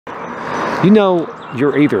You know,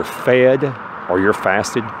 you're either fed or you're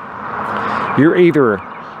fasted. You're either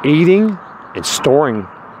eating and storing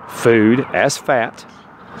food as fat,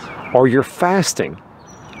 or you're fasting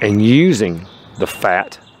and using the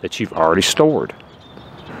fat that you've already stored.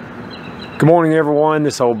 Good morning, everyone.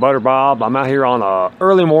 This is old Butter Bob. I'm out here on an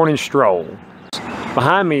early morning stroll.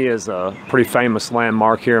 Behind me is a pretty famous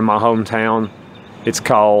landmark here in my hometown. It's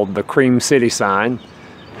called the Cream City sign,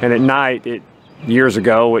 and at night, years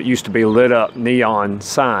ago, it used to be a lit up neon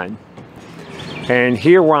sign. And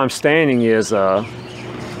here where I'm standing is the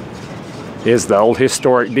old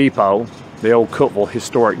historic depot, the old Cookeville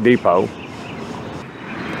Historic Depot.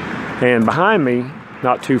 And behind me,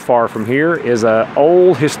 not too far from here, is an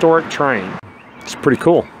old historic train. It's pretty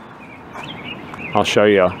cool. I'll show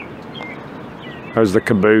you. There's the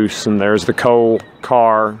caboose, and there's the coal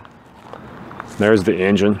car. There's the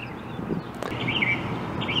engine.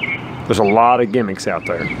 There's a lot of gimmicks out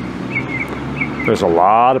there. There's a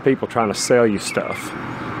lot of people trying to sell you stuff.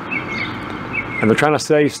 And they're trying to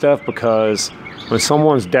sell you stuff because when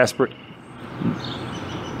someone's desperate,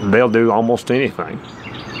 they'll do almost anything.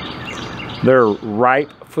 They're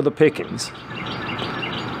ripe for the pickings.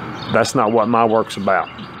 That's not what my work's about.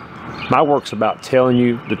 My work's about telling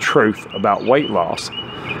you the truth about weight loss.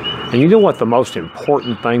 And you know what the most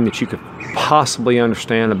important thing that you could possibly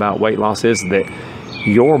understand about weight loss is? That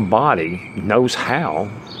your body knows how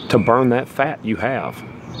to burn that fat you have.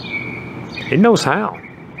 It knows how.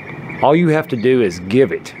 All you have to do is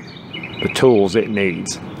give it the tools it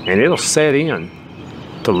needs, and it'll set in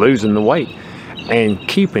to losing the weight and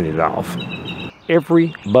keeping it off.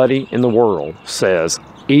 Everybody in the world says,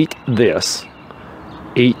 eat this,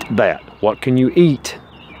 eat that. What can you eat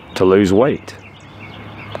to lose weight?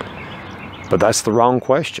 But that's the wrong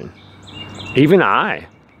question. Even I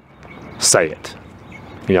say it.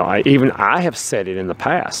 You know, even I have said it in the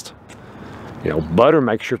past. You know, butter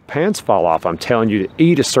makes your pants fall off. I'm telling you to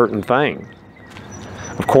eat a certain thing.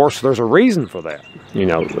 Of course, there's a reason for that. You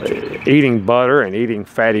know, eating butter and eating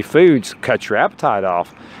fatty foods cuts your appetite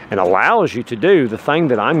off and allows you to do the thing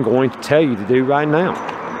that I'm going to tell you to do right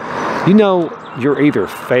now. You know, you're either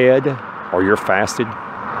fed or you're fasted.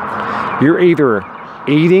 You're either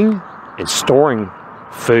eating and storing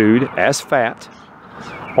food as fat,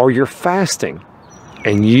 or you're fasting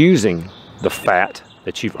and using the fat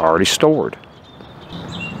that you've already stored.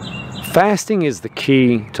 Fasting is the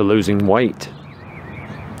key to losing weight.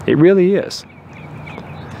 It really is.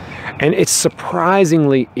 And it's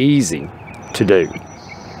surprisingly easy to do.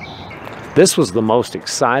 This was the most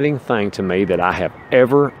exciting thing to me that I have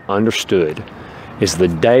ever understood, is the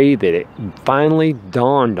day that it finally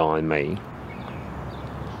dawned on me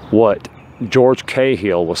what George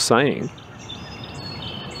Cahill was saying,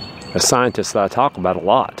 a scientist that I talk about a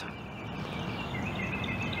lot.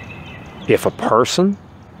 If a person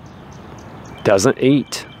doesn't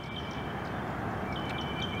eat,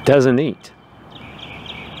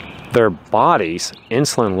 their body's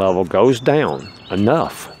insulin level goes down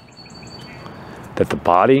enough that the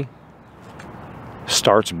body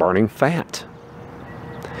starts burning fat.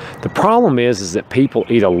 The problem is that people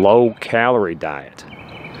eat a low-calorie diet,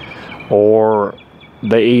 or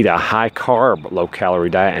they eat a high-carb, low-calorie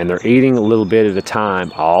diet, and they're eating a little bit at a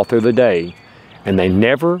time all through the day, and they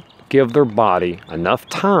never give their body enough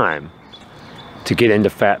time to get into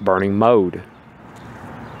fat-burning mode.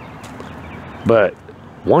 But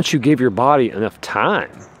once you give your body enough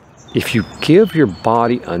time, if you give your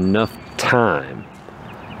body enough time,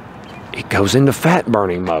 it goes into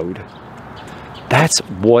fat-burning mode. That's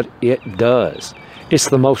what it does. It's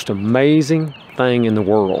the most amazing thing in the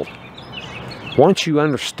world. Once you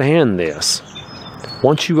understand this,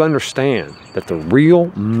 once you understand that the real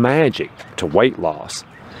magic to weight loss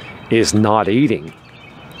is not eating,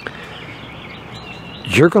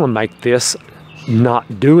 you're going to make this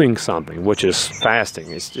not doing something, which is fasting.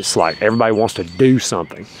 It's just like everybody wants to do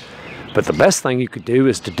something. But the best thing you could do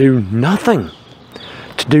is to do nothing.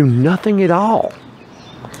 To do nothing at all.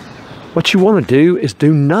 What you want to do is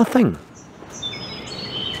do nothing.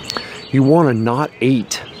 You want to not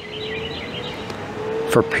eat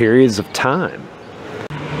for periods of time.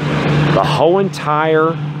 The whole entire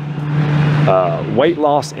weight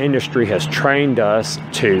loss industry has trained us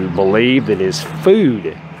to believe that it's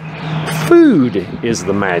food. Food is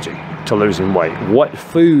the magic to losing weight. What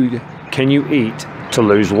food can you eat to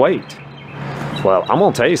lose weight? Well, I'm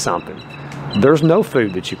going to tell you something. There's no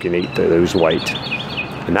food that you can eat to lose weight.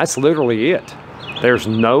 And that's literally it. There's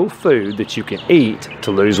no food that you can eat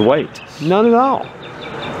to lose weight. None at all.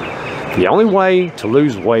 The only way to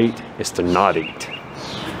lose weight is to not eat.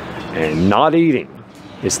 And not eating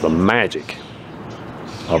is the magic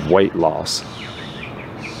of weight loss.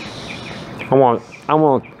 I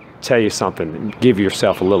want to tell you something, give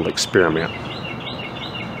yourself a little experiment.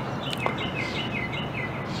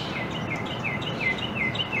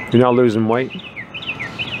 You're not losing weight?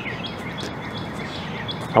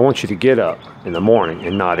 I want you to get up in the morning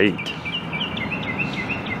and not eat.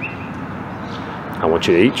 I want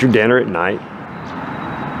you to eat your dinner at night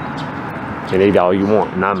and eat all you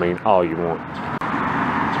want, and I mean all you want.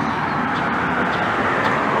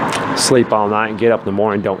 Sleep all night and get up in the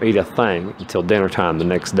morning, don't eat a thing until dinner time the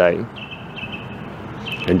next day.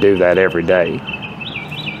 And do that every day.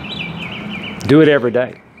 Do it every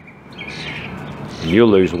day. And you'll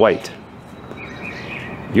lose weight.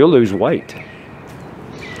 You'll lose weight.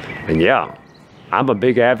 And yeah, I'm a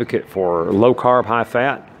big advocate for low carb, high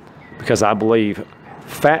fat, because I believe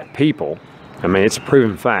fat people, I mean, it's a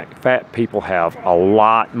proven fact, fat people have a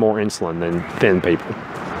lot more insulin than thin people.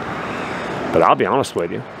 But I'll be honest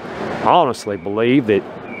with you, I honestly believe that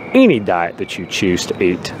any diet that you choose to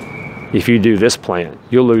eat, if you do this plan,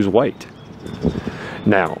 you'll lose weight.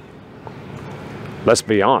 Now, let's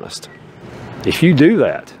be honest. If you do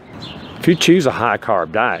that, if you choose a high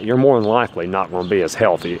carb diet, you're more than likely not going to be as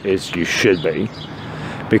healthy as you should be,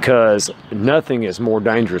 because nothing is more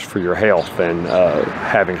dangerous for your health than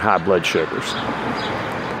having high blood sugars.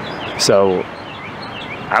 So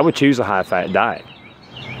I would choose a high fat diet,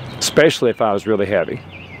 especially if I was really heavy.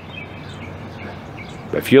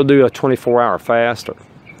 If you'll do a 24-hour fast, or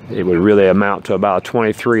it would really amount to about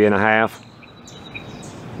 23 and a half,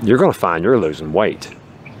 you're going to find you're losing weight.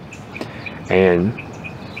 And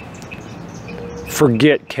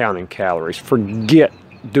forget counting calories. Forget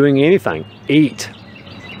doing anything. Eat.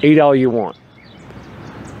 Eat all you want.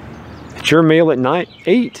 It's your meal at night.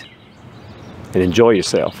 Eat. And enjoy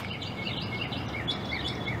yourself.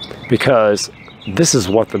 Because this is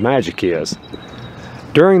what the magic is.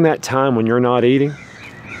 During that time when you're not eating,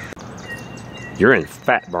 you're in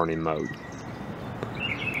fat burning mode.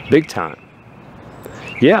 Big time.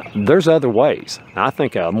 Yeah, there's other ways. I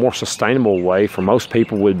think a more sustainable way for most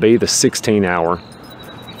people would be the 16-hour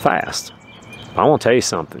fast. I want to tell you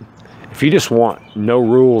something. If you just want no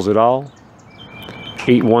rules at all,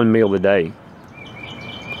 eat one meal a day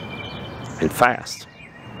and fast.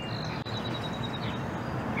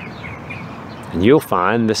 And you'll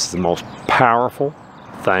find this is the most powerful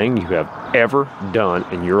thing you have ever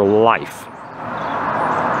done in your life.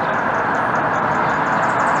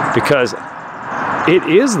 Because it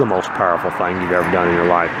is the most powerful thing you've ever done in your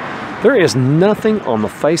life. There is nothing on the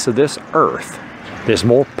face of this earth that's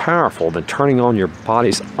more powerful than turning on your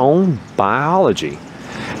body's own biology.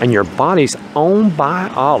 And your body's own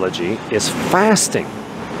biology is fasting.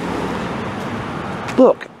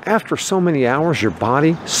 Look, after so many hours, your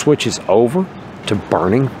body switches over to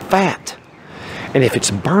burning fat. And if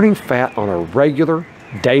it's burning fat on a regular,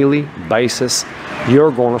 daily basis,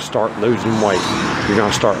 you're going to start losing weight. You're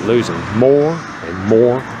going to start losing more and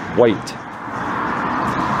more weight.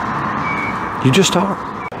 You just are.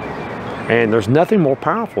 And there's nothing more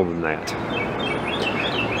powerful than that.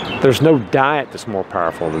 There's no diet that's more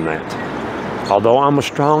powerful than that. Although I'm a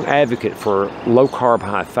strong advocate for low carb,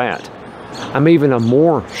 high fat, I'm even a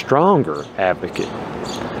more stronger advocate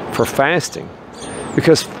for fasting,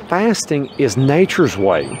 because fasting is nature's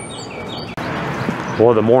way.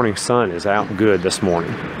 Boy, the morning sun is out good this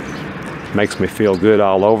morning. Makes me feel good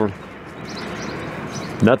all over.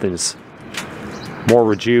 Nothing's more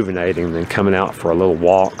rejuvenating than coming out for a little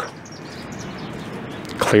walk,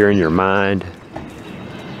 clearing your mind.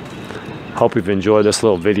 Hope you've enjoyed this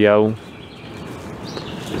little video.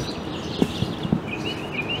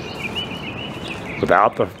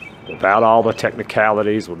 Without all the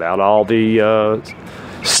technicalities, without all the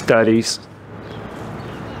studies,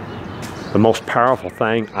 the most powerful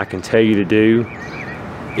thing I can tell you to do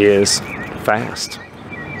is fast.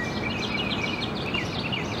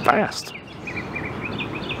 Fast.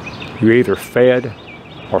 You're either fed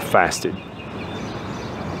or fasted.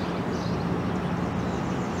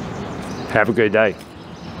 Have a good day.